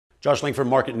Josh Link from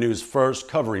Market News First,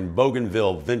 covering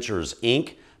Bougainville Ventures,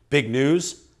 Inc. Big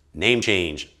news, name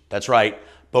change. That's right,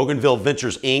 Bougainville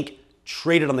Ventures, Inc.,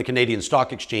 traded on the Canadian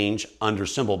Stock Exchange under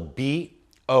symbol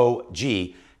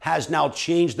BOG, has now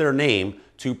changed their name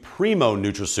to Primo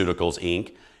Nutraceuticals,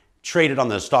 Inc., traded on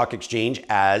the stock exchange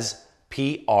as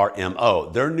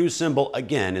PRMO. Their new symbol,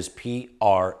 again, is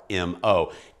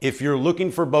PRMO. If you're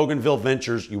looking for Bougainville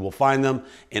Ventures, you will find them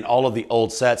in all of the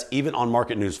old sets, even on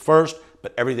Market News First,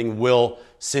 but everything will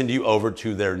send you over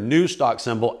to their new stock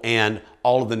symbol, and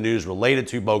all of the news related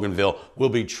to Bougainville will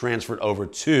be transferred over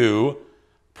to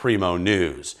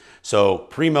Primo-News. So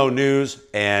Primo-News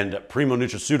and Primo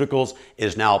Nutraceuticals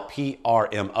is now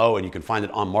PRMO, and you can find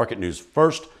it on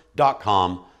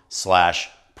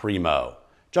marketnewsfirst.com/Primo.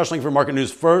 Josh Link for Market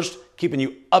News First, keeping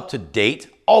you up to date,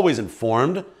 always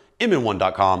informed.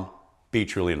 MN1.com, be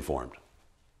truly informed.